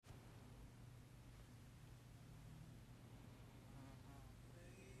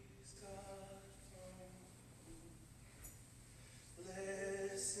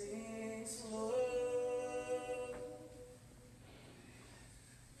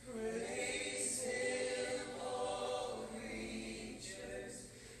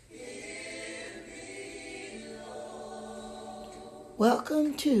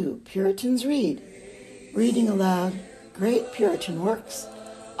Welcome to Puritans Read, reading aloud great Puritan works,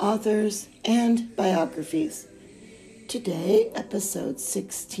 authors, and biographies. Today, episode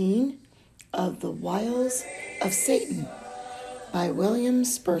 16 of The Wiles of Satan by William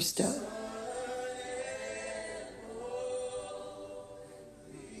Spurstowe.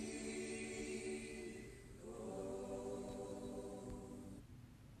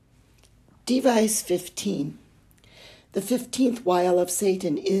 Device 15. The 15th wile of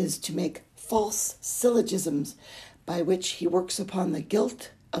Satan is to make false syllogisms by which he works upon the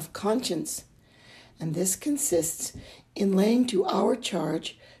guilt of conscience, and this consists in laying to our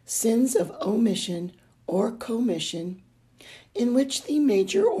charge sins of omission or commission in which the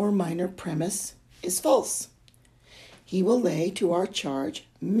major or minor premise is false. He will lay to our charge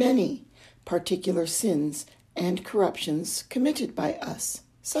many particular sins and corruptions committed by us,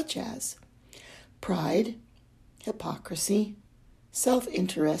 such as pride, hypocrisy,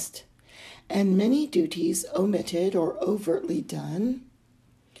 self-interest, and many duties omitted or overtly done,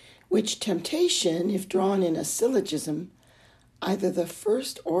 which temptation, if drawn in a syllogism, either the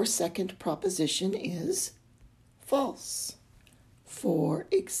first or second proposition is false. For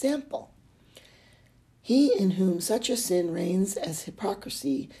example, he in whom such a sin reigns as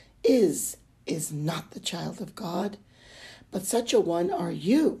hypocrisy is not the child of God, but such a one are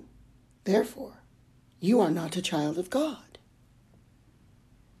you. Therefore, you are not a child of God.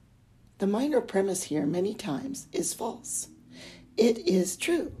 The minor premise here many times is false. It is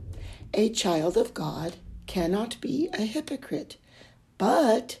true. A child of God cannot be a hypocrite,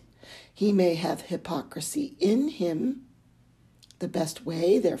 but he may have hypocrisy in him. The best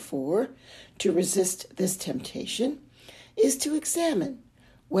way, therefore, to resist this temptation is to examine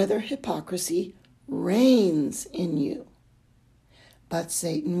whether hypocrisy reigns in you. But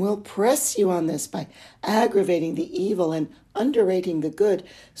Satan will press you on this by aggravating the evil and underrating the good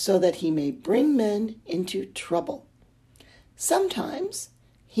so that he may bring men into trouble. Sometimes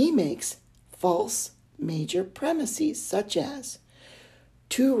he makes false major premises, such as,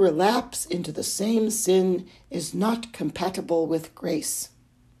 to relapse into the same sin is not compatible with grace.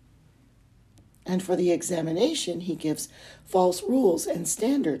 And for the examination, he gives false rules and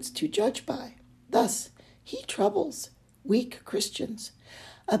standards to judge by. Thus, he troubles weak Christians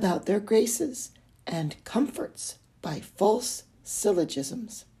about their graces and comforts by false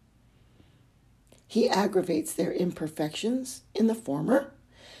syllogisms. He aggravates their imperfections in the former,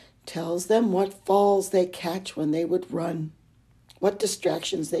 tells them what falls they catch when they would run, what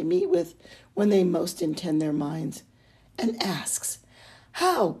distractions they meet with when they most intend their minds, and asks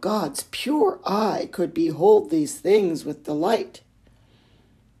how God's pure eye could behold these things with delight.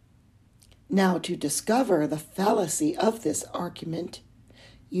 Now, to discover the fallacy of this argument,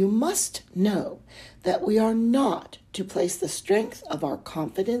 you must know that we are not to place the strength of our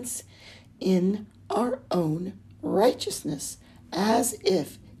confidence in our own righteousness, as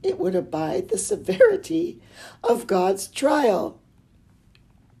if it would abide the severity of God's trial.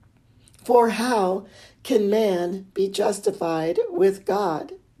 For how can man be justified with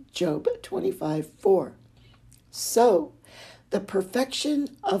God? Job 25:4. So, the perfection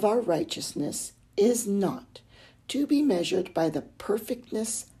of our righteousness is not to be measured by the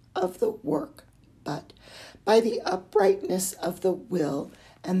perfectness of the work, but by the uprightness of the will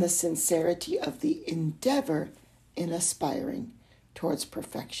and the sincerity of the endeavor in aspiring towards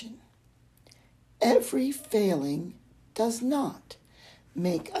perfection. Every failing does not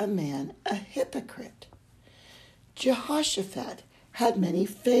make a man a hypocrite. Jehoshaphat had many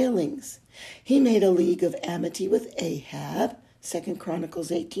failings. He made a league of amity with Ahab, 2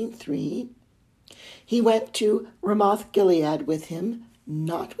 Chronicles 18:3. He went to Ramoth Gilead with him,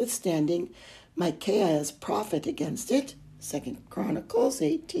 notwithstanding Micaiah's prophet against it, 2 Chronicles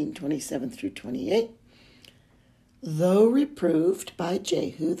 18:27-28. Though reproved by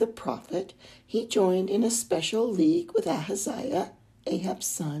Jehu the prophet, he joined in a special league with Ahaziah, Ahab's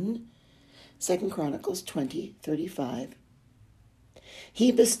son, 2 Chronicles 20:35.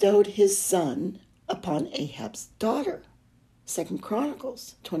 He bestowed his son upon Ahab's daughter, 2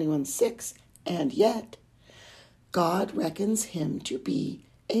 Chronicles 21:6, and yet God reckons him to be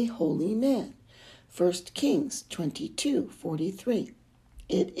a holy man, 1 Kings 22:43.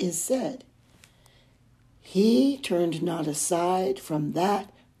 It is said, he turned not aside from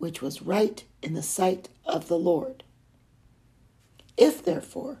that which was right in the sight of the Lord. If,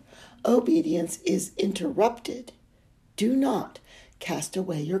 therefore, obedience is interrupted, do not cast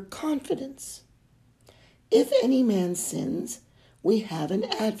away your confidence. If any man sins, we have an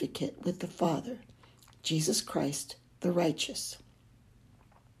advocate with the Father, Jesus Christ the righteous.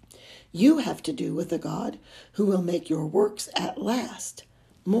 You have to do with a God who will make your works at last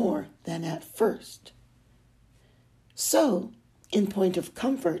more than at first. So, in point of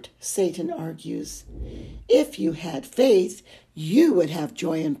comfort, Satan argues, if you had faith, you would have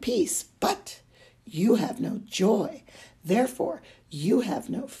joy and peace, but you have no joy. Therefore, you have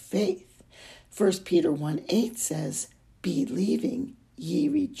no faith. 1 Peter 1:8 says, believing ye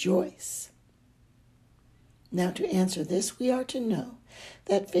rejoice. Now, to answer this, we are to know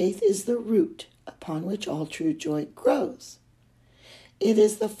that faith is the root upon which all true joy grows. It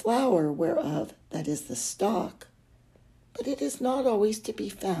is the flower whereof that is the stalk, but it is not always to be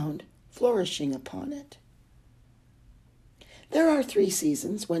found flourishing upon it. There are 3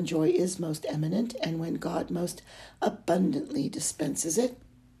 seasons when joy is most eminent and when God most abundantly dispenses it.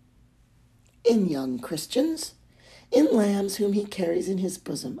 In young Christians, in lambs whom he carries in his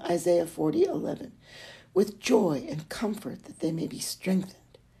bosom, Isaiah 40:11, with joy and comfort that they may be strengthened.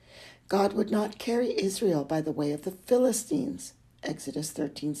 God would not carry Israel by the way of the Philistines, Exodus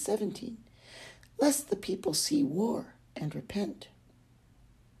 13:17, lest the people see war and repent.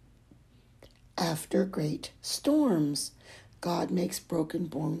 After great storms, God makes broken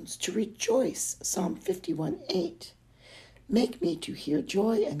bones to rejoice, Psalm 51:8. Make me to hear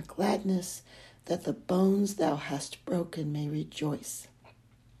joy and gladness, that the bones thou hast broken may rejoice.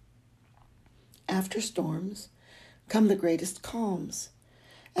 After storms come the greatest calms.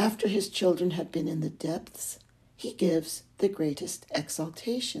 After his children have been in the depths, he gives the greatest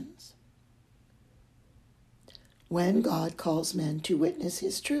exaltations. When God calls men to witness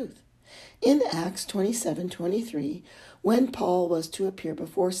his truth. In Acts 27:23, when Paul was to appear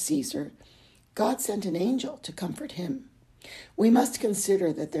before Caesar, God sent an angel to comfort him. We must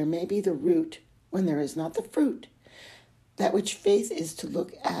consider that there may be the root when there is not the fruit. That which faith is to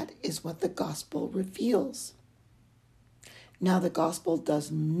look at is what the gospel reveals. Now the gospel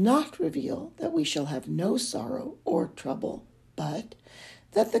does not reveal that we shall have no sorrow or trouble, but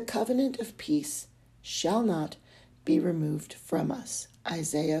that the covenant of peace shall not be removed from us.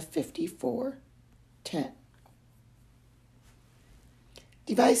 Isaiah 54:10.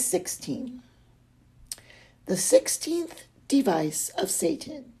 Device 16. The 16th device of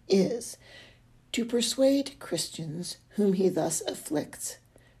Satan is to persuade Christians whom he thus afflicts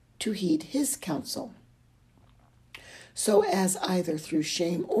to heed his counsel, so as either through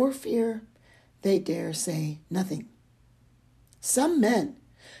shame or fear they dare say nothing. Some men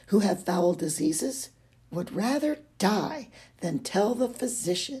who have foul diseases would rather die than tell the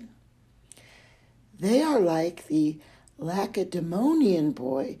physician. They are like the Lacedaemonian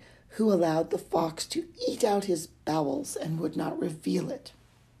boy who allowed the fox to eat out his bowels and would not reveal it.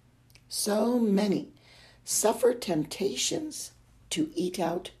 So many suffer temptations to eat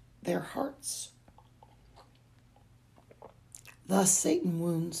out their hearts. Thus Satan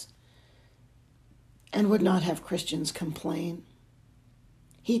wounds and would not have Christians complain.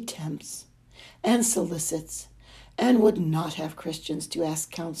 He tempts and solicits and would not have Christians to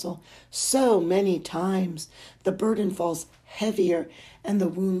ask counsel. So many times the burden falls heavier and the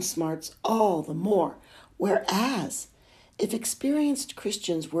wound smarts all the more, whereas if experienced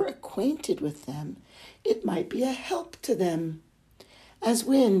Christians were acquainted with them, it might be a help to them. As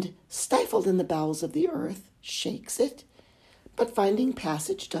wind, stifled in the bowels of the earth, shakes it, but finding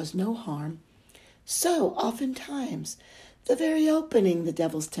passage does no harm, so oftentimes the very opening the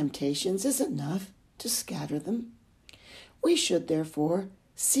devil's temptations is enough to scatter them. We should therefore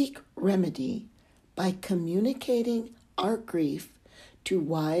seek remedy by communicating our grief to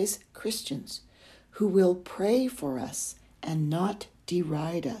wise Christians who will pray for us and not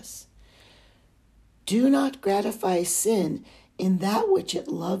deride us. Do not gratify sin in that which it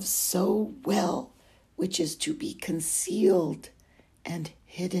loves so well, which is to be concealed and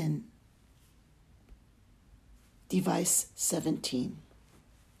hidden. Device 17.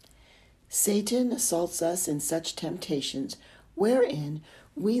 Satan assaults us in such temptations wherein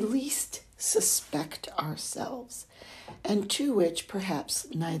we least suspect ourselves, and to which perhaps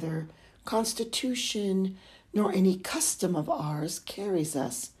neither constitution nor any custom of ours carries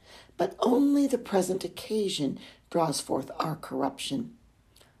us, but only the present occasion draws forth our corruption.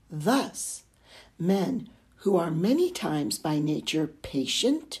 Thus, men who are many times by nature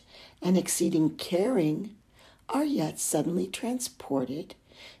patient and exceeding caring are yet suddenly transported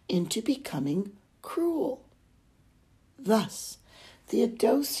into becoming cruel. Thus,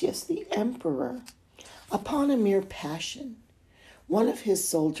 Theodosius the emperor, upon a mere passion, one of his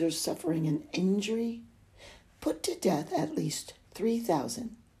soldiers suffering an injury, put to death at least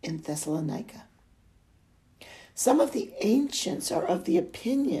 3,000 in Thessalonica. Some of the ancients are of the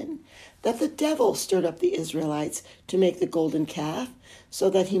opinion that the devil stirred up the Israelites to make the golden calf so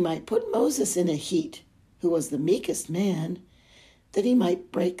that he might put Moses in a heat, who was the meekest man, that he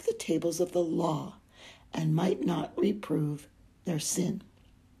might break the tables of the law and might not reprove their sin.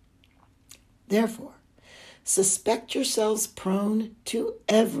 Therefore, suspect yourselves prone to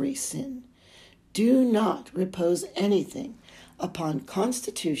every sin. Do not repose anything upon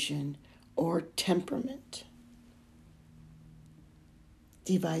constitution or temperament.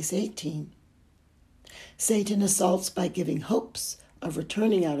 Device 18. Satan assaults by giving hopes of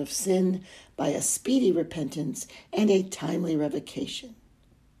returning out of sin by a speedy repentance and a timely revocation.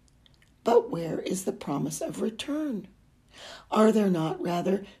 But where is the promise of return? Are there not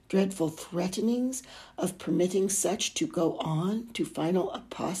rather dreadful threatenings of permitting such to go on to final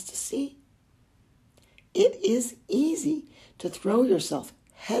apostasy? It is easy to throw yourself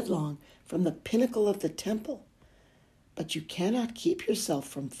headlong from the pinnacle of the temple, but you cannot keep yourself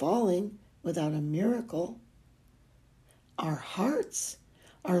from falling without a miracle. Our hearts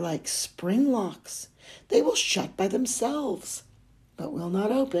are like spring locks. They will shut by themselves, but will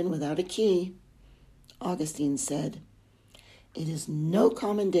not open without a key. Augustine said, "It is no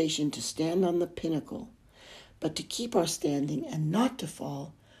commendation to stand on the pinnacle, but to keep our standing and not to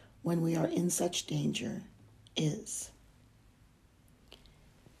fall when we are in such danger is."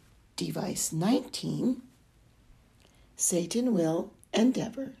 Device 19. Satan will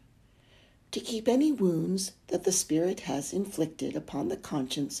endeavor to keep any wounds that the Spirit has inflicted upon the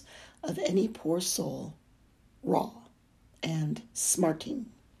conscience of any poor soul raw and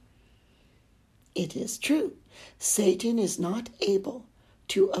smarting. It is true, Satan is not able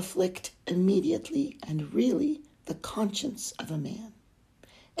to afflict immediately and really the conscience of a man,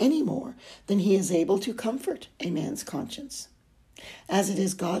 any more than he is able to comfort a man's conscience. As it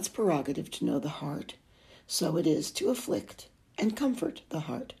is God's prerogative to know the heart, so it is to afflict and comfort the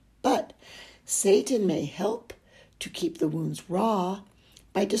heart. But Satan may help to keep the wounds raw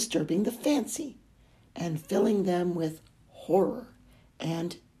by disturbing the fancy and filling them with horror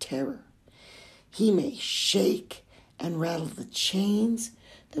and terror. He may shake and rattle the chains,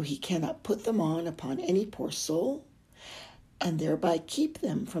 though he cannot put them on upon any poor soul, and thereby keep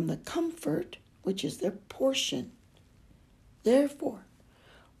them from the comfort which is their portion. Therefore,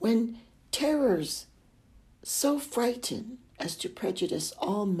 when terrors so frighten as to prejudice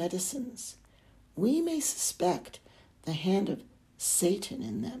all medicines, we may suspect the hand of Satan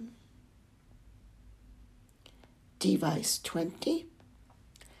in them. Device 20.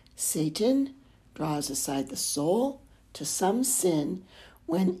 Satan draws aside the soul to some sin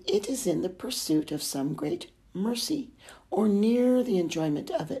when it is in the pursuit of some great mercy or near the enjoyment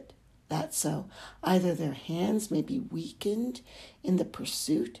of it, that so either their hands may be weakened in the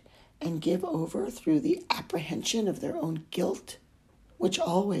pursuit and give over through the apprehension of their own guilt, which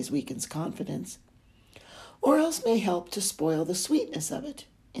always weakens confidence, or else may help to spoil the sweetness of it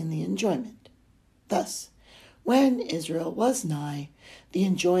in the enjoyment. Thus, when Israel was nigh the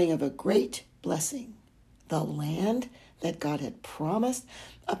enjoying of a great blessing, the land that God had promised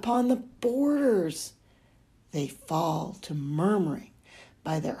upon the borders, they fall to murmuring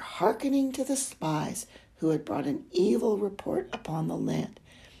by their hearkening to the spies who had brought an evil report upon the land.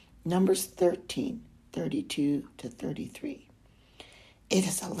 Numbers 13, 32-33. It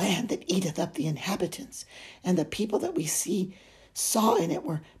is a land that eateth up the inhabitants, and the people that we saw in it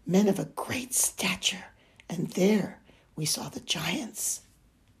were men of a great stature, and there we saw the giants.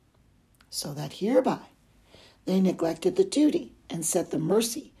 So that hereby they neglected the duty and set the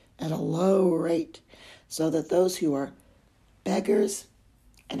mercy at a low rate, so that those who are beggars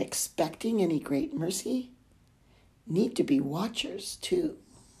and expecting any great mercy need to be watchers too.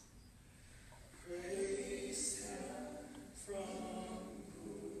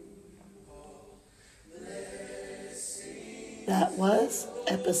 That was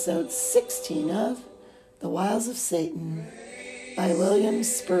episode 16 of The Wiles of Satan by William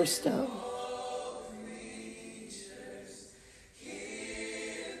Spurstowe.